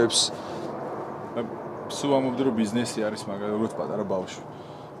შეინარჩუნებს. სულ ამბობდი რომ ბიზნესი არის, მაგრამ როგორც პატარა ბავშვი.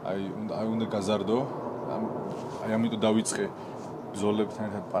 აი უნდა გაზარდო, აი ამიტომ დავიწყე ბრძოლებთან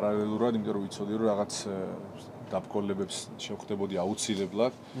ერთად პარალელურად, იმიტომ რომ ვიცოდი რომ რაღაც დაბკოლებებს შევხვდებოდი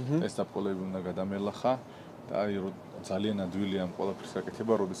აუცილებლად, ეს დაბკოლებები უნდა გადამელახა და აი ძალიან ადვილია ამ ყველაფრის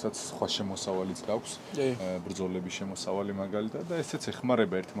გაკეთება, როდესაც სხვა შემოსავალიც გაქვს, ბრძოლების შემოსავალი მაგალითად და ესეც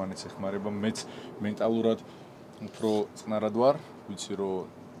ეხმარება, ერთმანეთს ეხმარება, მეც მენტალურად უფრო წყნარად ვარ, ვიცი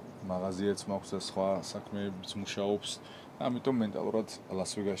რომ მაღაზიაც მაქვს და სხვა საქმეებიც მუშაობს, ამიტომ მენტალურად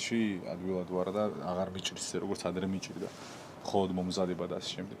ლას-ვეგასში ადვილად ვარ და აღარ მიჭირს როგორც ადრე მიჭირდა. ხოდ მომზადება და ასე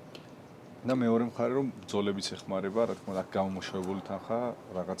შემდეგ. და მეორე მხარე რომ ბრძოლებიც ეხმარება, რა თქმა უნდა, გამომოშავებული თანხა,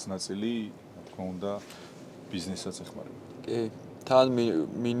 რაღაც ნაწილი, რა თქმა უნდა, ბიზნესაც ეხმარება. კი, თან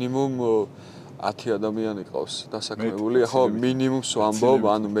მინიმუმ 10 ადამიანი ყავს დასაქმებული, ხო, მინიმუმს ვამბობ,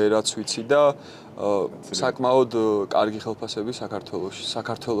 ანუ მე რაც ვიცი და საკმაოდ კარგი ხელფასები საქართველოში,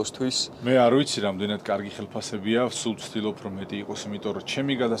 საქართველოსთვის. მე არ ვიცი რამდენად კარგი ხელფასებია, სულ ვცდილობ რომ მეტი იყოს, იმიტომ რომ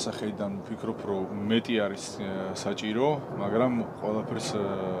ჩემი გადასახედიდან ვფიქრობ რომ მეტი არის საჭირო, მაგრამ ყველაფერს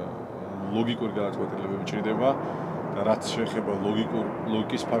ლოგიკური გადაწყვეტილებები ჭირდება და რაც შეეხება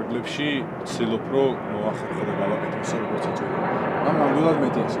ლოგიკის ფარგლებში, ვცდილობ რომ მოახერხო და გავაკეთო ისე როგორც საჭიროა. მაგრამ ნამდვილად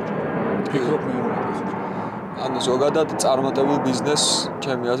მეტია საჭირო. ვფიქრობ მე რომ მეტია საჭირო. ანუ ზოგადად წარმატებულ ბიზნესს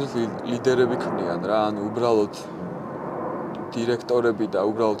ჩემი აზრით ლიდერები ქმნიან რა, ანუ უბრალოდ დირექტორები და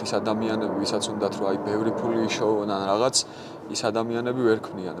უბრალოდ ის ადამიანები, ვისაც უნდათ რომ აი ბევრი ფული იშოვონ ან რაღაც, ის ადამიანები ვერ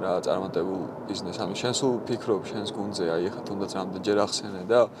ქმნიან რა წარმატებულ ბიზნესს. ანუ შენ სულ ფიქრობ შენს გუნდზე, აი ეხლა თუნდაც რამდენჯერ ახსენე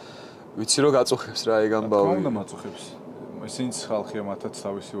და ვიცი რომ გაწუხებს რა ეგ ამბავი. რა უნდა მაწუხებს? ესენიც ხალხია, მათაც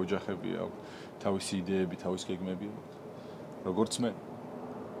თავისი ოჯახები აქვს. თავისი იდეები, თავის გეგმები. როგორც მე.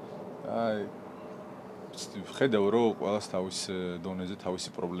 აი ხედავ რომ ყველას თავის დონეზე თავისი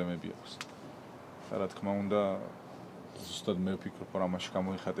პრობლემები აქვს. და რა თქმა უნდა ზუსტად მე ვფიქრობ რომ ამაში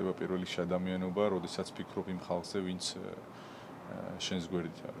გამოიხატება პირველი ადამიანობა, როდესაც ფიქრობ იმ ხალხზე, ვინც შენს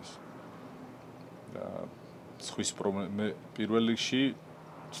გვერდით არის. და სხვის პრობლემა პირველ რიგში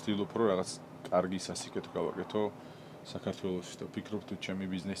ვცდილობ რომ რაღაც კარგი სასიკეთო გავაკეთო საქართველოში და ვფიქრობ თუ ჩემი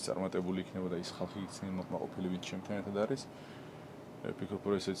ბიზნესი წარმატებული იქნება და ის ხალხი მოკმაყოფილი ვინც ჩემთან ერთად არის. ვფიქრობ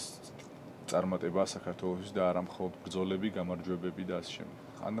რომ ესეც წარმატება საქართველოში და არა მხოლოდ ბრძოლები, გამარჯვებები და ასე შემდეგ.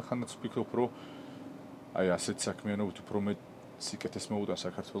 ხანდახანაც ვფიქრობ რომ აი ასეთ საქმიანობით უფრო მეტ სიკეთეს მოუტან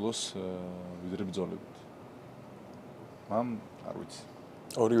საქართველოს ვიდრე ბრძოლებით. მამ არ ვიცი.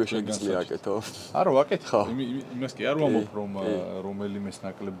 ორივე შეგიძლია აკეთო. არა, ვაკეთე. იმას კი არ ვამბობ რომ რომელიმეს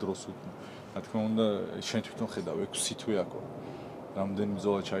ნაკლებ დროს რა თქმა უნდა შენ თვითონ ხედავ 6 თვე აქ რამდენი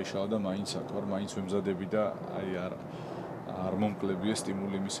ბრძოლა ჩაიშალა და მაინც აქ ვარ, მაინც ვემზადები და აი არ მომკლებია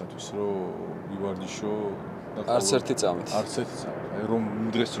სტიმული იმისათვის რომ ვივარჯიშო და არც ერთი წამით. არც ერთი წამით. აი რომ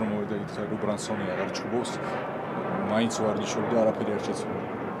დღეს რომ მოვიდა ითხრა რომ ბრანსონი აღარ ჭუბობს, მაინც ვარჯიშობ და არაფერი არ შეცვლია.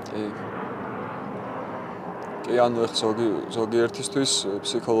 კი, ანუ ეხ ზოგიერთისთვის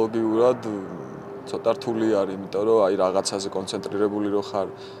ფსიქოლოგიურად ცოტა რთული არის, იმიტომ რომ აი რაღაცაზე კონცენტრირებული რო ხარ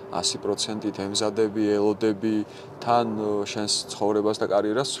 100%-ით ემზადები, ელოდები, თან შენს ცხოვრებას და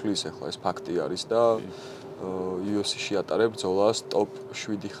კარიერას ცვლის ახლა ეს ფაქტი არის და UFC-ში ატარებ ბრძოლას, ტოპ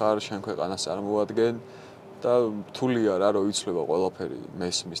 7 ხარ, შენ ქვეყანას წარმოადგენ და რთულია რა რომ იცვლება ყველაფერი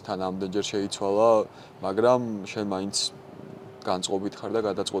მესმის, თან ამდენჯერ შეიცვალა, მაგრამ შენ მაინც განწყობით ხარ და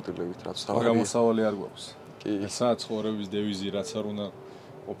გადაწყვეტილებით რაც თავი. გამოსავალი არ გვაქვს. კი, ესაა ცხოვრების დევიზი, რაც არ უნდა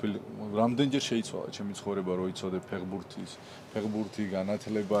ყოფილი. რამდენჯერ შეიცვალა ჩემი ცხოვრება, რომ იცოდე ფეხბურთი,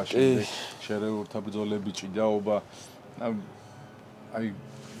 განათლება, შემდეგ შერეულთა ბრძოლები, ჭიდაობა. აი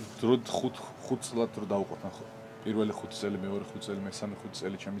დრო 5 წლად რო დავყოთ ნახო. პირველი 5 წელი, მეორე 5 წელი, მესამე 5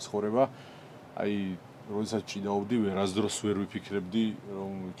 წელი ჩემი ცხოვრება. აი როდესაც ჭიდაობდი, ვერასდროს ვერ ვიფიქრებდი,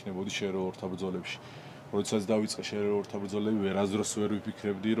 რომ იქნებოდი შერეულთა ბრძოლებში. როდესაც დავიწყე შერეულთა ბრძოლები, ვერასდროს ვერ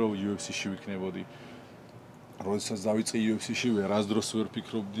ვიფიქრებდი, რომ UFC-ში ვიქნებოდი. როდესაც დავიწყე UFC-ში, ვერასდროს ვერ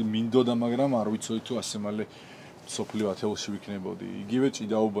ვფიქრობდი, მინდოდა, მაგრამ არ ვიცოდი თუ ასე მალე სოფლიო ათეულში ვიქნებოდი. იგივე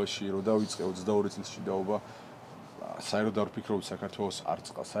ჭიდაობაში, რო დავიწყე 22 წლის ჭიდაობა, საერთოდ არ ვფიქრობდი საქართველოს არ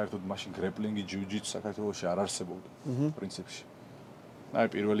წყალ, საერთოდ მაშინ გრეპლინგი, ჯიუ-ჯიტსუ საქართველოში არ არსებობდა პრინციპში. აი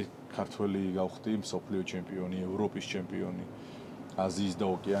პირველი ქართველი გავხდი სოფლიო ჩემპიონი, ევროპის ჩემპიონი, აზიის და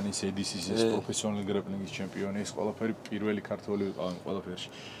ოკეანის EDCC პროფესიონალური გრეპლინგის ჩემპიონი, ეს ყველაფერი პირველი ქართველი ვიყავ ყველაფერში.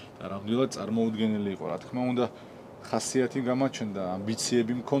 და რამდენად წარმოუდგენელი იყო, რა თქმა უნდა, ხასიათი გამაჩნდა,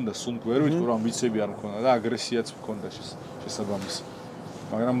 ამბიციები მქონდა, სულ ვერ ვიტყვი რომ ამბიციები არ მქონდა და აგრესიაც მქონდა შესაბამისი.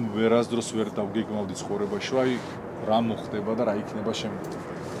 მაგრამ ვერასდროს ვერ დავგეგმავდი ცხოვრებაში, რომ აი რა მოხდება და რა იქნება შემდეგ.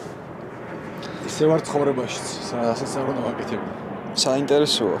 ისე ვარ ცხოვრებაშიც, რასაც არ უნდა ვაკეთებდი.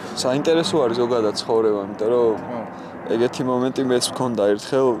 საინტერესო არის ზოგადად ცხოვრება, იმიტომ რომ ეგეთი მომენტი მეც მქონდა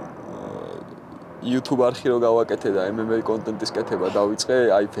ერთხელ YouTube არხი რო გავაკეთე და MMA კონტენტის კეთება დავიწყე,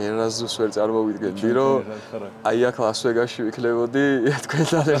 აი ვერასდროს ვერ წარმოვიდგენდი, რომ აი აქ ლას-ვეგასში ვიქნებოდი,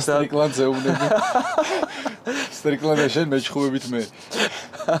 თქვენთან ერთად სტრიკლანდზე უნები. სტრიკლანდზე შენ მეჩხუბებით მე.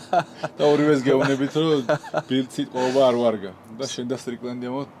 და ორივეს გეუბნებით, რომ ბილდში ყობა არ ვარგა. და შენ და სტრიკლანდი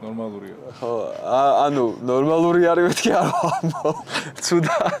ამო ნორმალურია. ხო, ანუ ნორმალური არის მეთქი არ ვამბობ.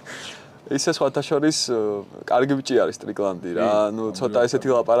 ცუდა ისე სხვათა შორის კარგი ბიჭი არის სტრიკლანდი რა. ნუ ცოტა ესეთი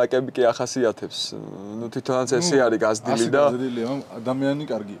ლაპარაკები კი ახასიათებს. ნუ თვითონაც ესე არის გაზრდილი და ადამიანი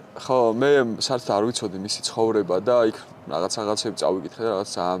კარგია. ხო, მე საერთოდ არ ვიცოდი მისი ცხოვრება და იქ რაღაცები წავიკითხე და რაღაც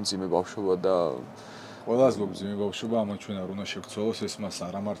საამძიმე ბავშვობა და ყველას გოგზიმე ბავშვობა, ამან ჩვენ არ უნდა შევცვალოს ეს მას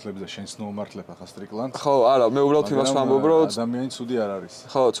არ ამართლებს და შენს ნომართლებ ახლა სტრიკლანდს. ხო, არა, მე უბრალოდ იმას ვამბობ, რომ ადამიანი ცუდი არ არის.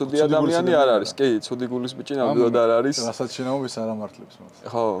 ხო, ცუდი ადამიანი არ არის. კი, ცუდი გულის ბიჭი ნამდვილად არ არის. რასაც შენაობ ეს არ ამართლებს მას.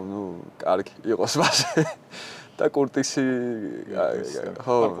 ხო, ნუ კარგი იყოს მასე. და კურტისი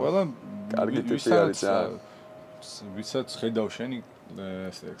ხო, ყველა კარგი ტიპი არის რა. ვისაც ხედავ შენი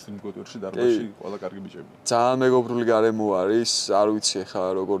ექსტრიმ კულტურაში დარბაზში ყველა კარგი ბიჭები. ძალიან მეგობრული გარემო არის, არ ვიცი ხა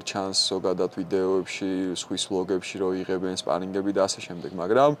როგორ ჩანს ზოგადად ვიდეოებში, სხვის ვლოგებში რო იღებენ სპარინგები და ასე შემდეგ,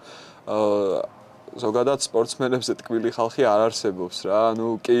 მაგრამ ზოგადად სპორტსმენებზე ტკბილი ხალხი არ არსებობს რა. ნუ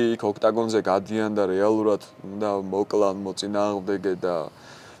კი იქ ოქტაგონზე გადიან და რეალურად უნდა მოკლან, მოწინააღმდეგე და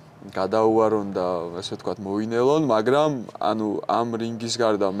გადაუვარონ და ესე ვთქვათ მოინელონ, მაგრამ ანუ ამ რინგის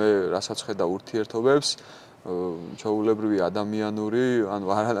გარდა მე რასაც ხედავ ურთიერთობებს ჩაულებრივი ადამიანური, ანუ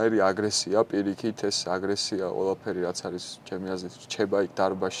არანაირი აგრესია, პირიქით ეს აგრესია ყველაფერი რაც არის ჩემი აზრით რჩება იქ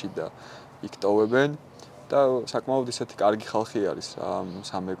დარბაზში და იქ ტოვებენ და საკმაოდ ისეთი კარგი ხალხი არის რა,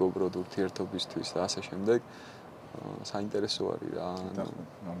 სამეგობროდ ურთიერთობისთვის და ასე შემდეგ. საინტერესო არის რა.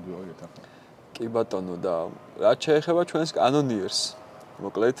 ნამდვილად ეთახა. კი ბატონო და რაც შეეხება ჩვენს კანონიერს,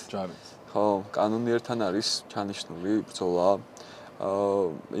 მოკლედ. ჯარით. ხო, კანონიერთან არის ჩანიშნული ბრძოლა.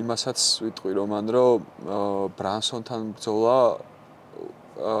 იმასაც ვიტყვი რომან, რომ ბრანსონთან ბრძოლა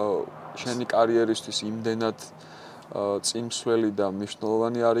შენი კარიერისთვის იმდენად წინსვლელი და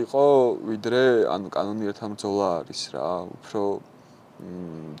მნიშვნელოვანი არ იყო, ვიდრე ანუ კანონიერთან ბრძოლა არის რა, უფრო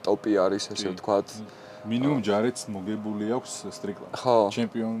ტოპი არის ესე ვთქვათ. მინიმუმ ჯარეთს მოგებული აქვს სტრიკლად. ხო.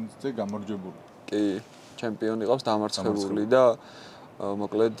 ჩემპიონზე გამარჯვებული. კი, ჩემპიონი ყავს დამარცხებული და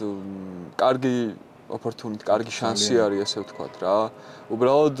მოკლედ კარგი opportunity, კარგი შანსი არის ესე ვთქვათ რა.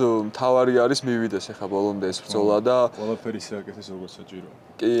 უბრალოდ მთავარი არის მივიდეს ახლა ბოლომდე ეს ბრძოლა და ყველაფერი შეაკეთეს როგორც საჭიროა.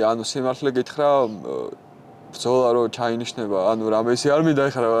 კი, ანუ სიმართლე გითხრა ბრძოლა რო ჩაინიშნება, ანუ რამე ისე არ მინდა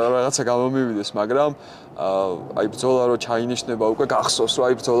ახლა რაღაცა გამომივიდეს, მაგრამ აი ბრძოლა რო ჩაინიშნება, უკვე გახსოვს რომ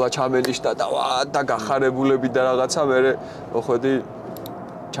აი ბრძოლა ჩამენიშნა და გახარებულები და რაღაცა მერე მოხვედი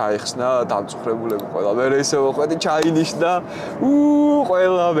ჩაიხსნა დამწუხრებულები ყველა. მერე ისე მოხვედი ჩაინიშნა,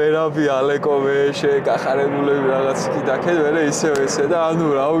 ყველა მერაბი ალეკოვე, გახარებულები რაღაც კიდაკეთ, მერე ისევ ესე და ანუ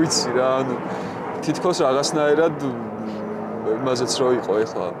რა ვიცი რა, ანუ თითქოს რაღაცნაირად იმაზეც რო იყო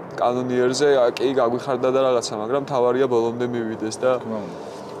ეხლა კანონიერზე, კი გაგვიხარდა და რაღაცა, მაგრამ თავარია ბოლომდე მივიდეს და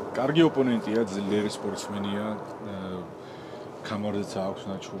კარგი ოპონენტია, ძლიერი სპორტსმენია, კამარზეც აქვს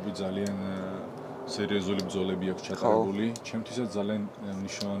ნაჩვობი, ძალიან სერიოზული ბრძოლები აქვს ჩატარებული. ჩემთვისაც ძალიან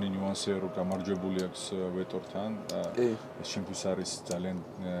მნიშვნელოვანი ნიუანსია, რომ გამარჯვებული აქვს ვეტორთან და ეს ჩემთვის არის ძალიან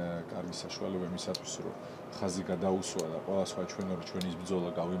კარგი საშუალება იმისათვის, რომ ხაზი გადაუსვა და ყველა სხვა ჩვენის ბრძოლა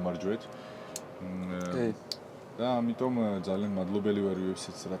გავიმარჯვეთ. და ამიტომ ძალიან მადლობელი ვარ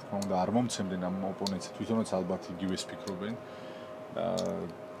UFC-ს, რა თქმა უნდა, არ მომცემდნენ ამ ოპონენტს, თვითონაც ალბათ იგივეს ფიქრობენ. და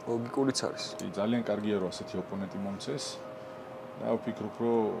ლოგიკურიც არის. კი, ძალიან კარგია რომ ასეთი ოპონენტი მომცეს. და ვფიქრობ,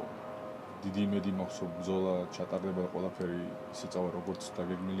 რომ დიდი იმედი მაქვს, რომ ბრძოლა ჩატარდება და ყველაფერი ისე წავა, როგორც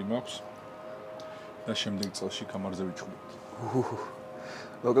დაგეგმილი მაქვს. და შემდეგ წელში კამარზე ვიჩხუბებთ.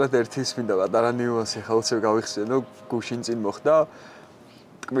 მოკლედ ერთი ის მინდა პატარა ნიუანსი ხა უცებ გავიხსენო, გუშინ წინ მოხდა.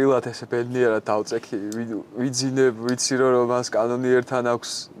 ტკბილად ესე ბედნიერად დავწექი, ვიძინებ, ვიცი რომ მას კანონიერთან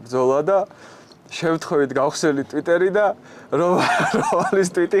აქვს ბრძოლა და შემთხვევით გავხსენი ტვიტერი და რომანის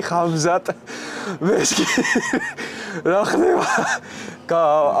ტვიტი ხამზატ მესკი რა ხდება?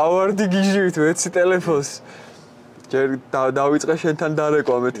 ავარდი გიჟივით ვეცი ტელეფონს. ჯერ დავიწყე შენთან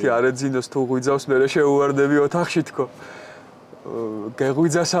დარეკვა, მეთქი არ ეძინოს თუ ღვიძავს, მერე შეუვარდები ოთახში თქო.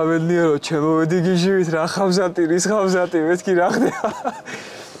 გეღვიძა სამედნიერო, ჩემოვედი გიჟივით რა ხამზატი, რის ხამზატი, მეთქი რა ხდება?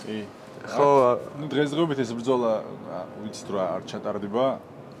 კი. ხო, ნუ დღესდღეობით ეს ბრძოლა ვიცით რა არ ჩატარდება.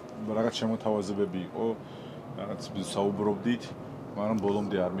 რაღაც შემოთავაზებები იყო, რაღაც ვისაუბრობდით, მაგრამ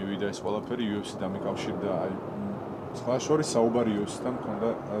ბოლომდე არ მივიდა ეს ყველაფერი, UFC დამეკავშირდა, აი სხვა შორის საუბარი UFC-თან მქონდა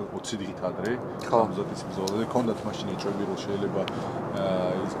 20 დღით ადრე, ხამზატის ბრძოლაზე, მქონდათ მაშინ ეჭვები, რომ შეიძლება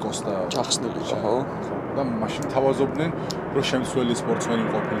ის კოსტა ჩახსნილიყო, ხო? და მაშინ თავაზობდნენ, რომ შემცვლელი სპორტსმენი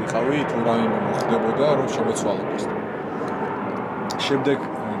ყოფილიყავი, თუ რაიმე მოხდებოდა, რომ შემეცვალო კოსტა. შემდეგ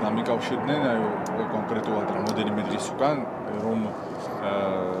დამიკავშირდნენ, აი კონკრეტულად რამოდენიმე დღის უკან, რომ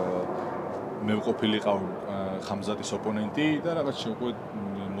მე ვყოფილიყავ ხამზატის ოპონენტი და რაღაც უკვე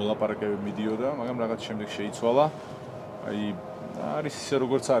მოლაპარაკებები მიდიოდა, მაგრამ რაღაც შემდეგ შეიცვალა. აი არის ისე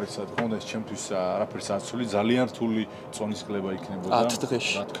როგორც არის, რა თქმა უნდა, ეს ჩემთვის არაფერს არ ცვლი, ძალიან რთული წონისკლება იქნებოდა. 10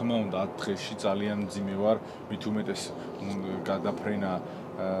 დღეში. რა თქმა უნდა, 10 დღეში ძალიან მძიმე ვარ, მით უმეტეს გადაფრენა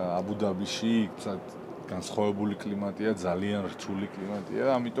აბუ-დაბიში, განსხვავებული კლიმატია, ძალიან რთული კლიმატია,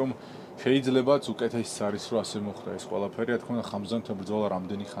 ამიტომ შეიძლებაც უკეთესიც არის, რომ ასე მოხდა ეს ყველაფერი. რა თქმა უნდა, ხამზატთან ბრძოლა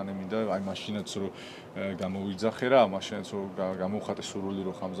რამდენი ხანი მინდა, აი მაშინაც რომ გამოვიძახე რა, მაშინაც რომ გამოვხატე სურვილი,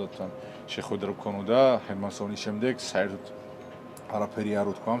 რომ ხამზატთან შეხვედრა გქონოდა ჰერმანსონის შემდეგ, საერთოდ არაფერი არ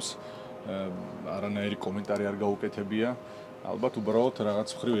უთქვამს, არანაირი კომენტარი არ გაუკეთებია. ალბათ უბრალოდ რაღაც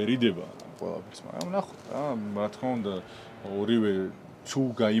მხრივერიდება ყველაფერს, მაგრამ ნახოთ რა, რა თქმა უნდა, ორივე თუ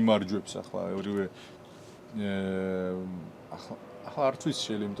გაიმარჯვებს ახლა ორივე ახლა არც ვიცი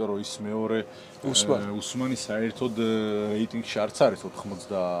შეიძლება, იმიტომ რომ ის მეორე უსმანი საერთოდ რეიტინგში არც არის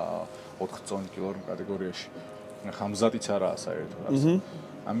 84 წონი კილოგრამ კატეგორიაში. ხამზატიც არაა საერთოდ.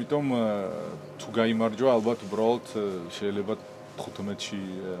 ამიტომ თუ გაიმარჯვა, ალბათ უბრალოდ შეიძლება 15-ში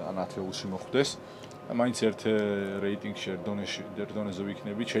ან 10-ში მოხვდეს. მაინც ერთ რეიტინგში ერთდონეზე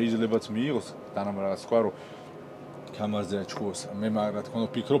ვიქნები. შეიძლებაც მიიღოს დანამ რაღაც სხვა რომ კამარზე აჩხუოს. მე რა თქმა უნდა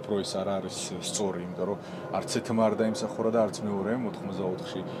ვფიქრობ, რომ ეს არ არის სწორი, იმიტომ რომ არც ეთმა არ დაიმსახურა და არც მეორე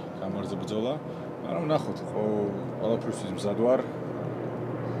 84-ში კამარზე ბრძოლა. მაგრამ ნახოთ, ყველაფრისთვის მზად ვარ.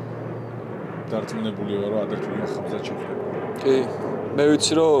 დარწმუნებული ვარ, რომ ადრე ხამზატ შეხვდება. კი. მე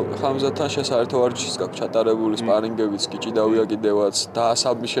ვიცი რომ ხამზატთან შესაერთო ვარჯიშის გაქვს ჩატარებული სპარინგებიც, კიჭიდავია კიდევაც და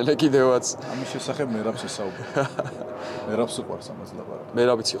საბმიშელე კიდევაც. ამის შესახებ მერაბს ესაუბრე. მერაბს უყვარს ამას ლაპარაკი.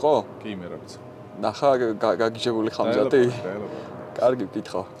 მერაბიც იყო? კი, მერაბიც. ნახა გაგიჟებული ხამზატი? კარგი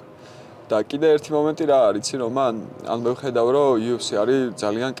ვკითხავ. და კიდე ერთი მომენტი რა არის, იცი რომ ან მე ვხედავ რომ UFC არის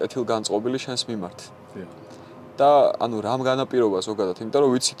ძალიან კეთილგანწყობილი შენს მიმართ. და ანუ რამ განაპირობა ზოგადად, იმიტომ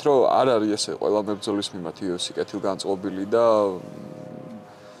რომ ვიცით რომ არ არის ესე ყველა მებრძოლის მიმართ UFC კეთილგანწყობილი და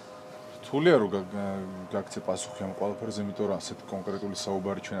რთულია რომ გაგცე პასუხი ამ ყველაფერზე, იმიტომ რომ ასეთ კონკრეტული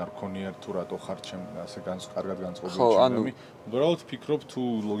საუბარი ჩვენ არ გქონია თუ რატო ხარ ჩემ ასე კარგად განწყობილი ჩემი. უბრალოდ ფიქრობ თუ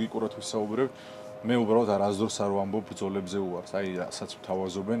ლოგიკურად ვისაუბრებ, მე უბრალოდ არასდროს არ ვამბობ ბრძოლებზე უარს. აი, რასაც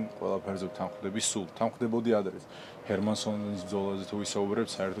ვთავაზობენ, ყველაფერზე ვთანხმდები სულ. თანხმდებოდი ადრეს. ჰერმანსონის ბრძოლაზე თუ ვისაუბრებ,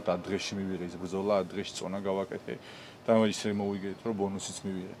 საერთოდ 10 დღეში მივიღე ის ბრძოლა, 10 დღეში წონა გავაკეთე და ისე მოვიგეთ, რომ ბონუსიც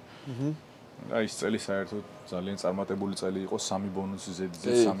მივიღე. აი, ეს წელი საერთოდ ძალიან წარმატებული წელი იყო, 3 ბონუსი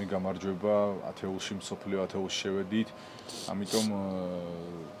ზედზე, 3 გამარჯვება, ათეულში მსოფლიო ათეულში შევედით. ამიტომ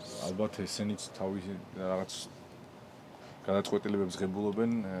ალბათ ესენიც თავისი რაღაც გადაწყვეტილებებს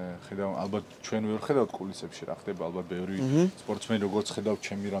ღებულობენ, ხედავ ალბათ ჩვენ ვერ ხედავთ კულისებში რა ხდება, ალბათ ბევრი სპორტსმენი როგორც ხედავ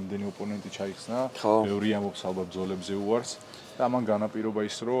ჩემი რამდენი ოპონენტი ჩაიხსნა, ბევრი ამბობს ალბათ ბრძოლებზე უარს და ამან განაპირობა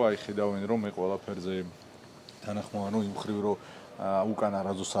ის რომ აი ხედავენ რომ მე ყველაფერზე თანახმოვანო იმ ხრივ რომ უკან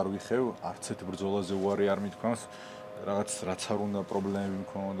არაზოს არ ვიხევ, არც ერთ ბრძოლაზე უარი არ მithქვამს, რაღაც რაც არ უნდა პრობლემები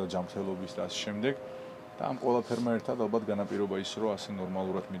მქონოდა ჯანმრთელობის და ასე შემდეგ და ამ ყველაფერმა ერთად ალბათ განაპირობა ის რომ ასე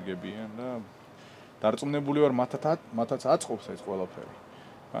ნორმალურად მიდგებიან და დარწმუნებული ვარ მათაც აწყობს ეს ყველაფერი.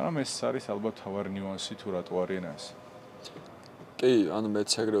 მაგრამ ეს არის ალბათ თავარი ნიუანსი თუ რატო არიან ასე. კი, ანუ მეც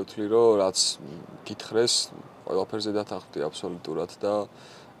ეგრე ვთვლი რომ რაც გითხრეს, ყველაფერზე დათანხმდი აბსოლუტურად და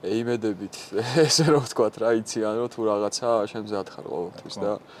ეიმედებით ესე რომ ვთქვათ რა, იციან რომ თუ რაღაცა შემზად ხარ ყოველთვის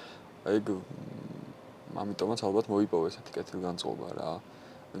და ეგ ამიტომაც ალბათ მოიპოვა ესეთი კეთილგანწყობა რა.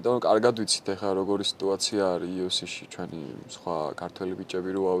 იმიტომ რომ კარგად ვიცით ახლა როგორი სიტუაცია არის UFC-ში ჩვენი სხვა ქართველი ბიჭები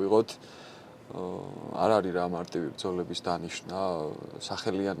რო ავიღოთ. არ არის რა მარტივი ბრძოლების დანიშნა,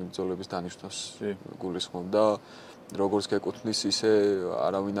 სახელიანი ბრძოლების დანიშნას გულისხმობ და როგორც გეკუთვნის ისე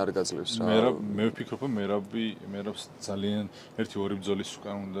არავინ არ გაძლევს რა. მე ვფიქრობ რომ მერაბს ძალიან 1-2 ბრძოლის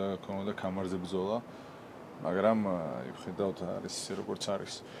უკან უნდა ქონოდა კამარზე ბრძოლა, მაგრამ ხედავთ არის ისე როგორც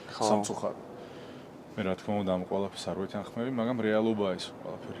არის სამწუხარო. მე რა თქმა უნდა ამ ყველაფერს არ ვეთანხმები, მაგრამ რეალობაა ეს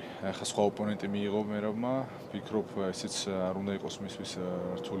ყველაფერი. ახლა სხვა ოპონენტი მიიღო მერაბმა, ფიქრობ ესეც არ უნდა იყოს მისთვის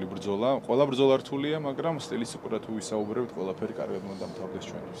რთული ბრძოლა. ყველა ბრძოლა რთულია, მაგრამ სტილისტიკურად თუ ვისაუბრებთ, ყველაფერი კარგად უნდა დამთავრდეს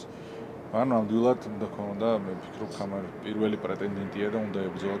ჩვენთვის. მაგრამ ნამდვილად უნდა ქონოდა, მე ვფიქრობ, კამარ პირველი პრეტენდენტია და უნდა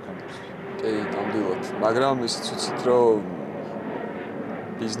ებრძოლა კამარს. კი, ნამდვილად. მაგრამ ისიც ვიცით, რომ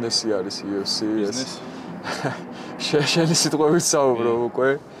ბიზნესი არის UFC ეს. შენი სიტყვებით საუბრობ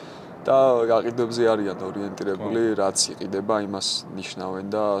უკვე. და გაყიდვებზე არიან ორიენტირებული, რაც იყიდება, იმას ნიშნავენ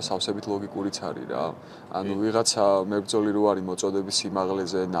და სავსებით ლოგიკურიც არის რა. ანუ ვიღაცა მებრძოლი რო არის მოწოდების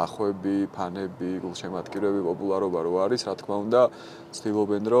სიმაღლეზე, ნახვები, ფანები, გულშემატკივრები, პოპულარობა რო არის, რა თქმა უნდა,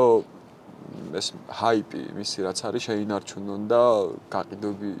 ცდილობენ რომ ეს ჰაიპი, მისი რაც არის, შეინარჩუნონ და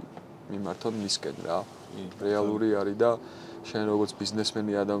გაყიდვები მიმართონ მისკენ რა. რეალური არის და შენ როგორც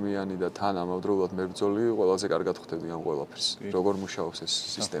ბიზნესმენი ადამიანი და თან ამავდროულად მებრძოლი, ყველაზე კარგად ხვდები ამ ყველაფერს. როგორ მუშაობს ეს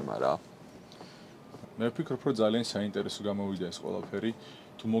სისტემა რა. მე ვფიქრობ, რომ ძალიან საინტერესო გამოვიდა ეს ყველაფერი.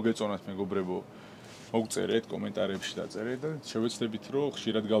 თუ მოგეწონათ მეგობრებო, მოგწერეთ კომენტარებში დაწერეთ და შევეცდებით, რომ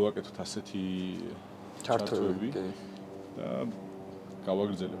ხშირად გავაკეთოთ ასეთი ჩარტები და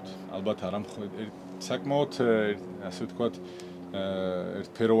გავაგრძელებთ. ალბათ არ საკმაოდ ასე ვთქვათ,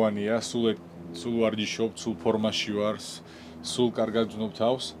 ერთფეროვანია, სულ ვარჯიშობ, სულ ფორმაში ვარ, სულ კარგად ვძნობ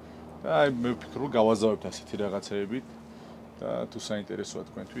თავს და აი მე ვფიქრობ, რომ გავაზავებთ ასეთი რაღაცეებით და თუ საინტერესოა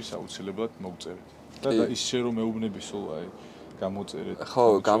თქვენთვის, აუცილებლად მოგწერეთ. და ის შე რომ მეუბნები სულ აი გამოწერეთ. ხო,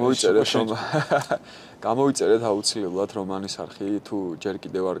 გამოვიწერეთ აუცილებლად რომანის არხი, თუ ჯერ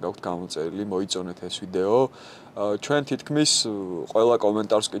კიდევ არ გაქვთ გამოწერილი, მოიწონეთ ეს ვიდეო. ჩვენ თითქმის ყველა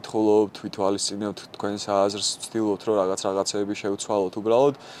კომენტარს ვკითხულობთ, ვითვალისწინებთ თქვენს აზრს, ვცდილობთ რომ რაღაცეები შევცვალოთ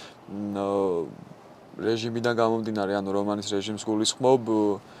უბრალოდ. რეჟიმიდან გამომდინარე, ანუ რომანის რეჟიმს გულისხმობ.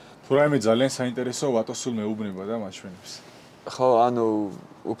 თუ რაიმე ძალიან საინტერესო ვატოსულ მეუბნება და მაჩვენებს. ხო, ანუ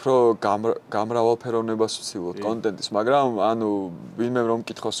უფრო გამრავალფეროვნებას ვცდილობთ კონტენტის, მაგრამ ანუ ვინმე რომ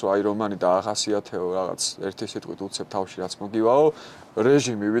მკითხოს რომ აი რომანი დაახასიათეო რაღაც ერთი სიტყვით უცებ თავში რაც მოგივაო,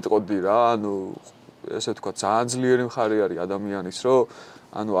 რეჟიმი ვიტყოდი რა, ანუ ესე ვთქვა, ძალიან ძლიერი მხარე არის ადამიანის, რომ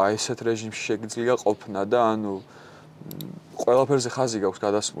ანუ აი ესეთ რეჟიმში შეგიძლია ყოფნა და ანუ ყველაფერზე ხაზი გაქვს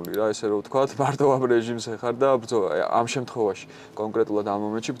გადასმული რა, ესე რომ ვთქვათ, მარტო ამ რეჟიმზე ხარ და ამ შემთხვევაში კონკრეტულად ამ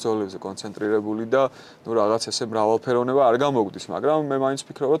მომენტში ბრძოლებზე კონცენტრირებული და ნუ რაღაც ესე მრავალფეროვნება არ გამოგვდის, მაგრამ მე მაინც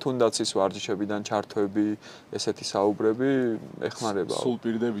ვფიქრობ, რომ თუნდაც ის ვარჯიშებიდან ჩართვები, ესეთი საუბრები ეხმარება. სულ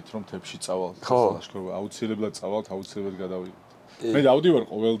პირდებით რომ თებში წავალთ, ლაშქრობა, აუცილებლად წავალთ, აუცილებლად გადავიდეთ. მე დავდივარ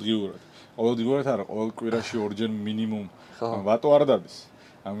ყოველდღიურად არა, ყოველ კვირაში ორჯერ მინიმუმ. ვატო არ დადის.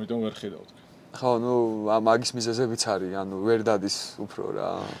 ამიტომ ვერ ხედავთ. ხო, ნუ მაგის მიზეზებიც არის, ანუ ვერ დადის უფრო რა.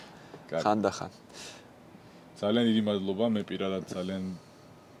 ხანდახან. ძალიან დიდი მადლობა, მე პირადად ძალიან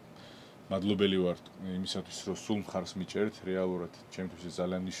მადლობელი ვარ იმისათვის, რომ სულ მხარს მიჭერთ, რეალურად ჩემთვის ეს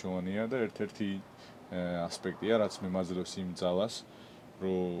ძალიან მნიშვნელოვანია და ერთ-ერთი ასპექტია, რაც მე მაძლევს იმ ძალას,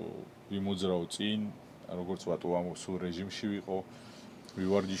 რომ ვიმოძრაო წინ, როგორც ვატო სულ რეჟიმში ვიყო,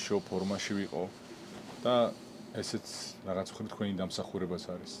 ვივარჯიშო, ფორმაში ვიყო და ესეც რაღაც მხრივ თქვენი დამსახურებაც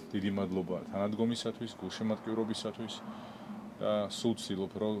არის. დიდი მადლობა თანადგომისათვის, გულშემატკივრობისათვის და სულ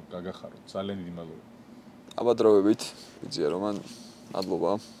ვცდილობ, რომ გაგახაროთ. ძალიან დიდი მადლობა. აბადროვებით, ვიძია რომან,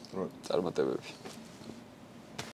 მადლობა. წარმატებები.